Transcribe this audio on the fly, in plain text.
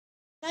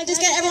I just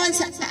get everyone's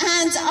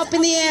hands up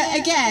in the air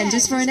again,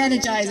 just for an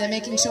energizer,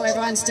 making sure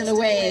everyone's still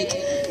awake.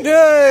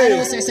 Yay! And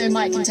also so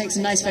Mike can take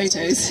some nice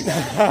photos. And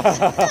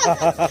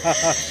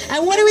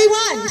what do we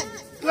want?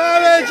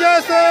 Climate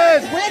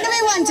justice! When do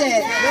we want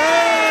it?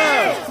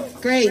 Now!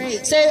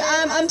 Great. So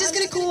I'm just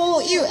going to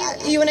call you.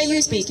 Ewan, are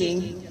you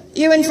speaking?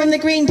 Ewan from the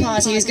Green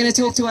Party is going to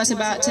talk to us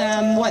about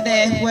what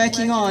they're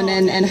working on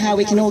and how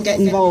we can all get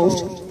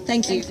involved.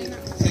 Thank you.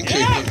 Thank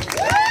you.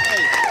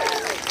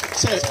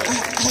 So,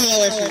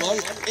 hello everyone.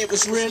 It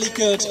was really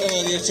good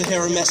earlier to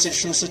hear a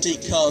message from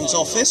Sadiq Khan's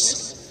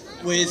office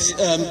with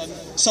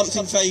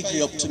something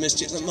vaguely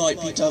optimistic that might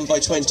be done by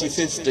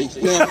 2050.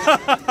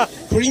 Now,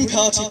 Green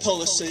Party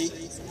policy,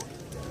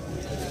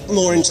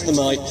 more into the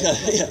mic,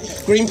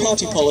 Green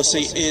Party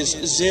policy is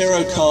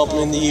zero carbon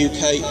in the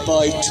UK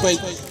by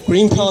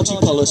Green Party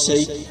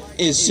policy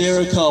is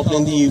zero carbon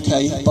in the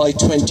UK by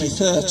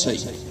 2030,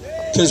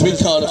 because we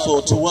can't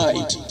afford to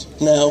wait.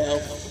 Now,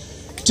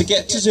 to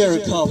get to zero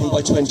carbon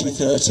by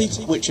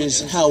 2030, which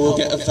is how we'll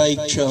get a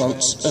vague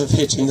chance of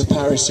hitting the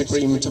Paris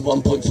Agreement of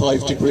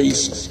 1.5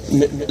 degrees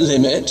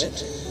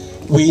limit,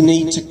 we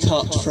need to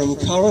cut from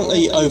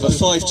currently over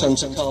 5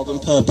 tonnes of carbon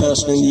per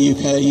person in the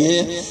UK a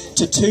year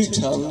to 2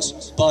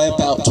 tonnes by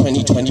about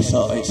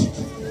 2025.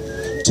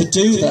 To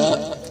do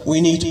that,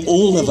 we need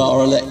all of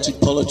our elected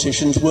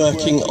politicians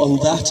working on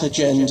that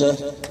agenda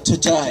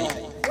today.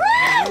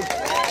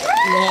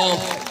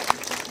 Now,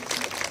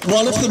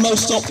 one of the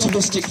most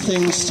optimistic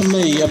things to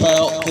me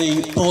about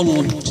the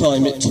Bonn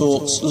climate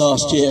talks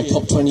last year,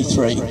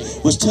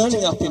 COP23, was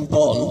turning up in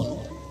Bonn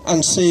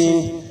and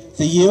seeing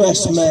the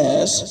US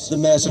mayors, the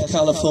mayors of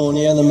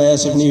California, the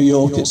mayors of New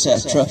York,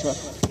 etc.,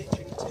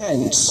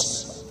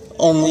 tents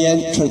on the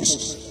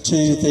entrance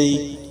to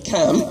the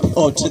camp,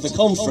 or to the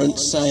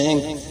conference,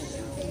 saying,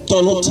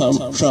 Donald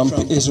Trump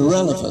is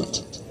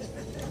irrelevant.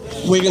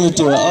 We're going to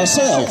do it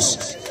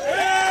ourselves.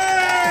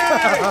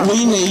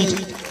 We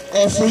need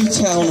every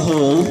town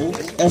hall,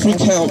 every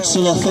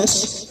council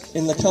office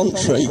in the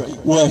country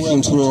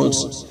working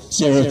towards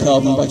zero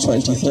carbon by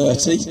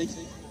 2030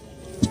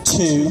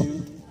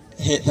 to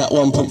hit that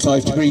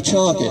 1.5 degree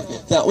target.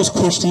 That was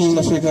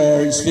Christina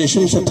Figueroa's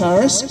vision for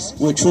Paris,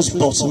 which was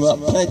bottom-up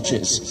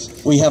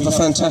pledges. We have a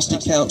fantastic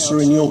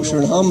councillor in Yorkshire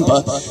and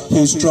Humber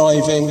who's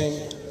driving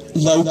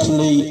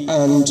locally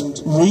and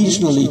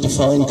regionally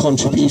defined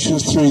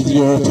contributions through the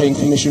European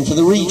Commission for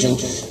the region.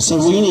 So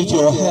we need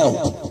your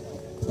help.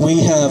 We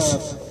have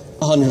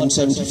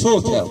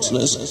 174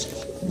 councillors.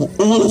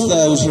 All of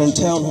those are in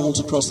town halls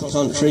across the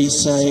country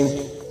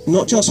saying,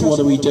 not just what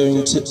are we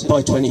doing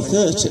by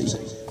 2030,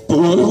 but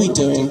what are we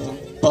doing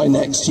by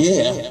next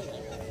year?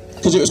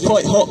 Because it was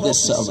quite hot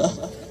this summer.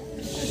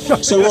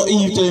 So what are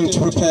you doing to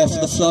prepare for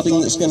the flooding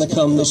that's going to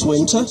come this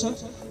winter?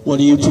 What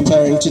are you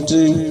preparing to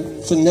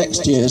do for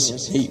next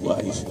year's heat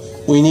wave?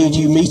 We need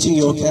you meeting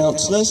your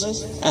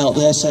councillors out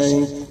there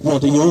saying,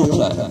 what are your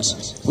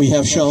plans? We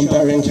have Sean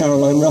Berry and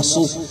Caroline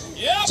Russell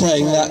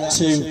saying that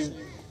to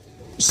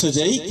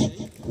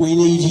Sadiq. We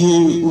need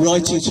you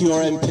writing to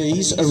your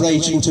MPs,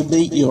 arranging to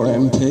meet your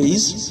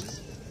MPs,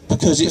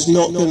 because it's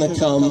not going to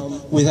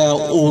come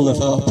without all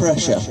of our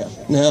pressure.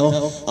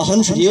 Now,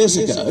 100 years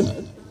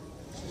ago,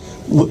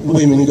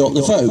 women got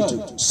the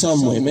vote.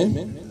 Some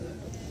women,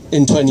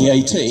 in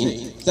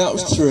 2018, that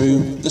was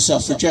through the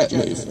suffragette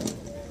movement.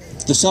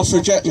 The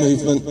suffragette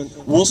movement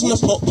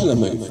wasn't a popular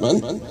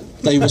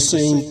movement. They were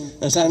seen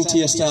as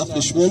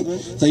anti-establishment.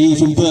 They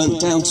even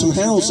burnt down some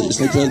houses.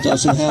 They burnt down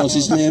some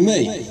houses near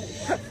me.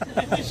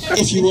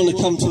 If you want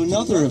to come to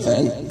another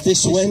event,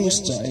 this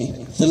Wednesday,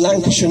 the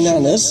Lancashire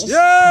Nanas, who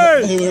are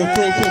a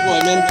group of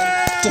women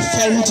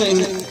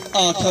defending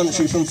our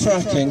country from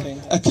fracking,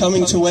 are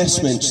coming to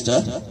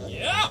Westminster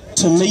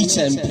to meet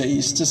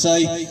MPs to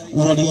say,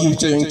 what are you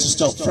doing to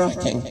stop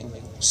fracking?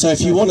 So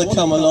if you want to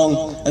come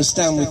along and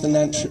stand with the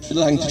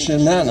Lancashire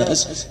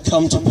Nanas,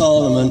 come to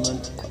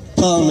Parliament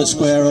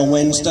Square on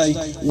Wednesday,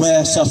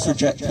 wear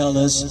suffragette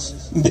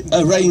colours,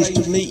 arrange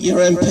to meet your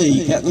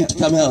MP, get them to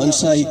come out and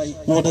say,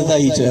 what are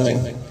they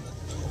doing?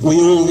 We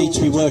all need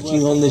to be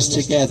working on this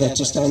together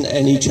to stand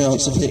any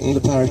chance of hitting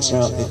the Paris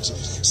target.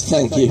 So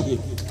thank you.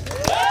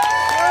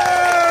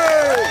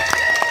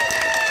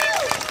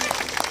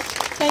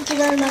 Thank you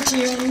very much,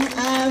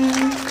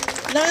 Ewan.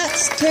 That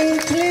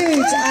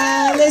concludes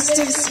our list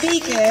of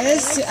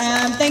speakers.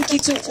 Thank you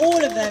to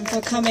all of them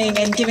for coming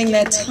and giving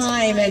their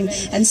time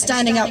and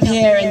standing up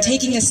here and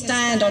taking a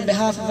stand on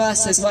behalf of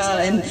us as well,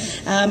 and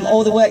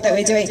all the work that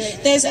we're doing.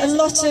 There's a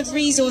lot of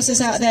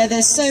resources out there.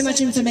 There's so much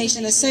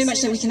information. There's so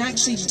much that we can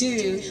actually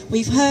do.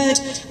 We've heard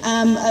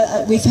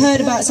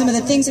about some of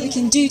the things that we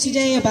can do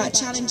today, about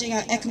challenging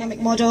our economic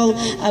model,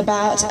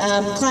 about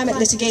climate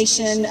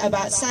litigation,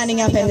 about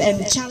standing up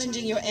and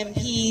challenging your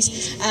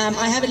MPs.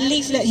 I have a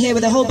leaflet here with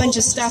with a whole bunch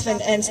of stuff and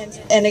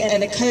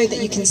a code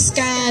that you can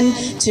scan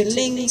to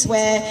links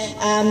where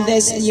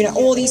there's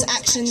all these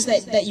actions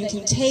that you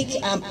can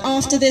take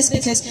after this,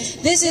 because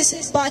this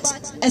is but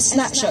a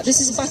snapshot.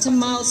 This is but a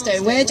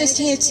milestone. We're just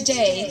here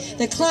today.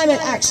 The climate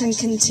action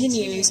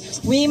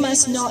continues. We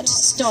must not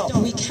stop.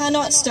 We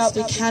cannot stop.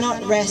 We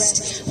cannot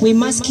rest. We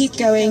must keep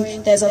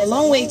going. There's a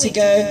long way to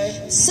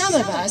go. Some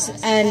of us,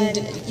 and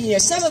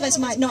some of us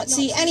might not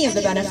see any of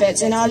the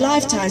benefits in our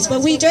lifetimes,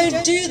 but we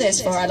don't do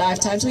this for our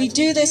lifetimes. We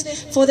do this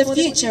for the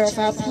future of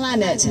our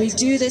planet. We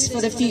do this for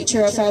the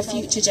future of our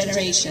future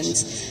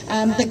generations.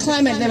 The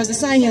climate, there was a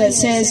sign here that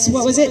says,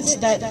 what was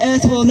it? That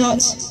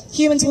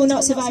humans will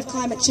not survive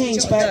climate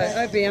change, but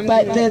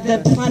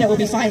the planet will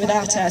be fine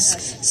without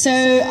us. So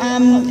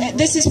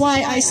this is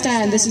why I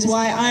stand. This is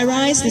why I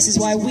rise. This is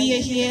why we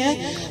are here.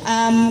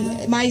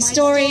 My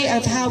story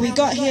of how we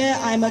got here: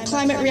 I'm a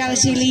climate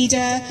reality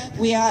leader.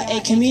 We are a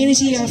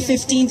community of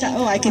 15,000.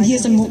 Oh, I can hear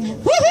some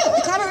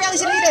woohoo! Climate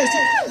reality leaders.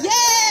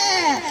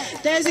 Yeah!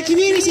 There's a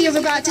community of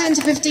about 10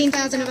 to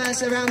 15,000 of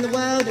us around the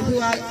world who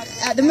are,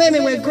 at the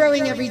moment, we're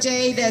growing every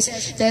day.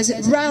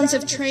 There's rounds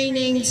of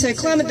training. So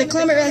the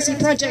Climate Reality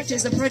Project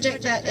is the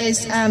project that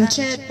is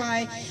chaired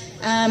by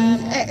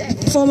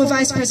former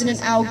Vice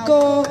President Al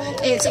Gore.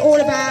 It's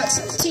all about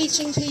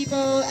teaching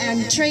people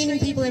and training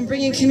people and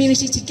bringing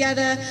community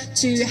together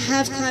to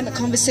have climate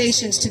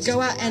conversations, to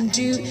go out and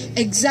do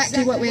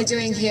exactly what we're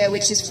doing here,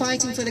 which is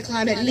fighting for the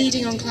climate,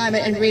 leading on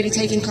climate, and really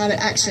taking climate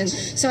action.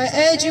 So I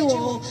urge you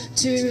all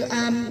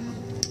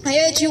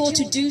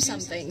to do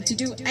something, to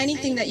do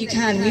anything that you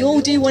can. We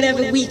all do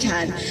whatever we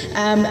can,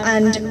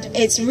 and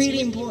it's really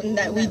important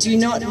that we do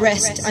not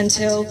rest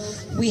until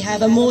we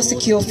have a more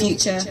secure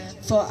future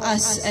for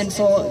us and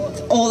for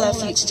all our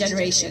future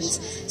generations.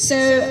 So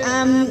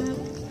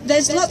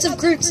there's lots of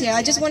groups here.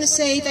 I just want to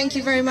say thank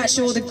you very much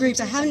to all the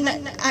groups. I haven't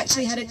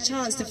actually had a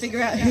chance to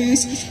figure out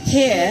who's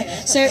here.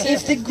 So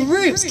if the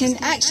groups can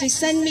actually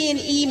send me an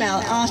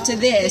email after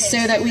this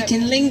so that we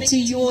can link to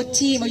your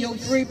team or your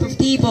group of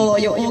people or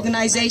your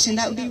organization,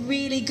 that would be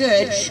really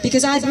good,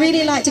 because I'd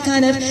really like to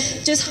kind of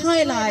just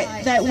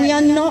highlight that we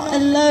are not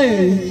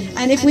alone.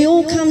 And if we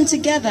all come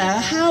together,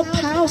 how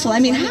powerful, I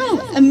mean, how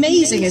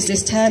amazing is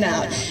this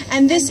turnout?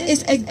 And this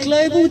is a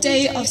global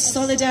day of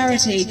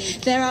solidarity.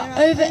 There are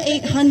over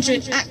 800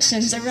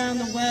 actions around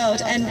the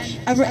world, and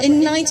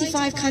in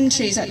 95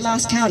 countries at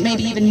last count,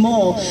 maybe even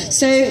more.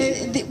 So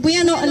we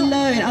are not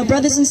alone. Our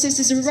brothers and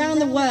sisters around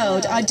the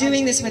world are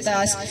doing this with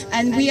us,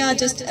 and we are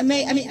just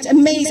it's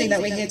amazing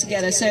that we're here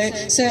together. So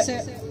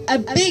a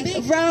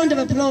big round of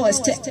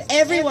applause to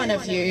every one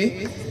of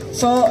you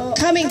for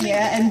coming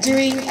here and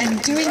doing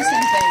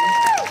something.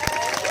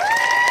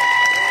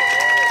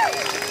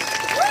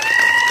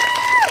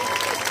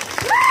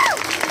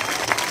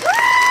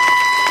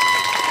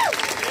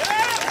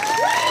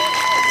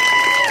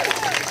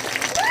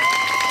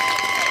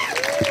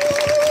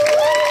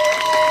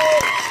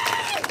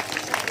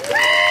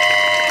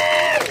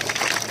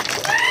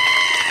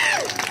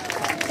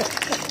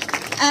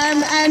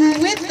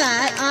 And with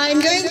that, I'm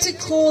going to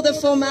call the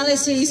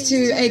formalities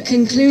to a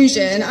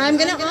conclusion. I'm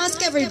going to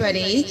ask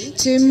everybody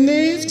to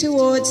move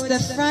towards the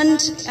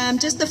front,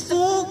 just the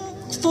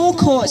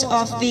forecourt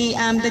of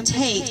the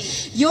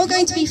Tate. You're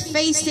going to be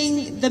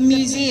facing the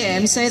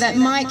museum so that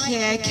Mike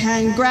here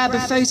can grab a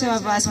photo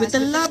of us with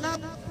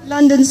the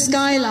London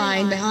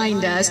skyline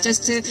behind us,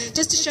 just to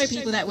show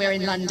people that we're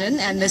in London,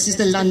 and this is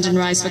the London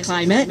Rise for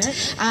Climate.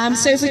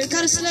 So if we could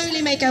kind of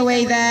slowly make our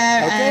way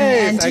there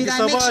and do that,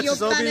 make sure your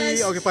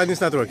banners, Occupy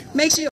News Network. Make sure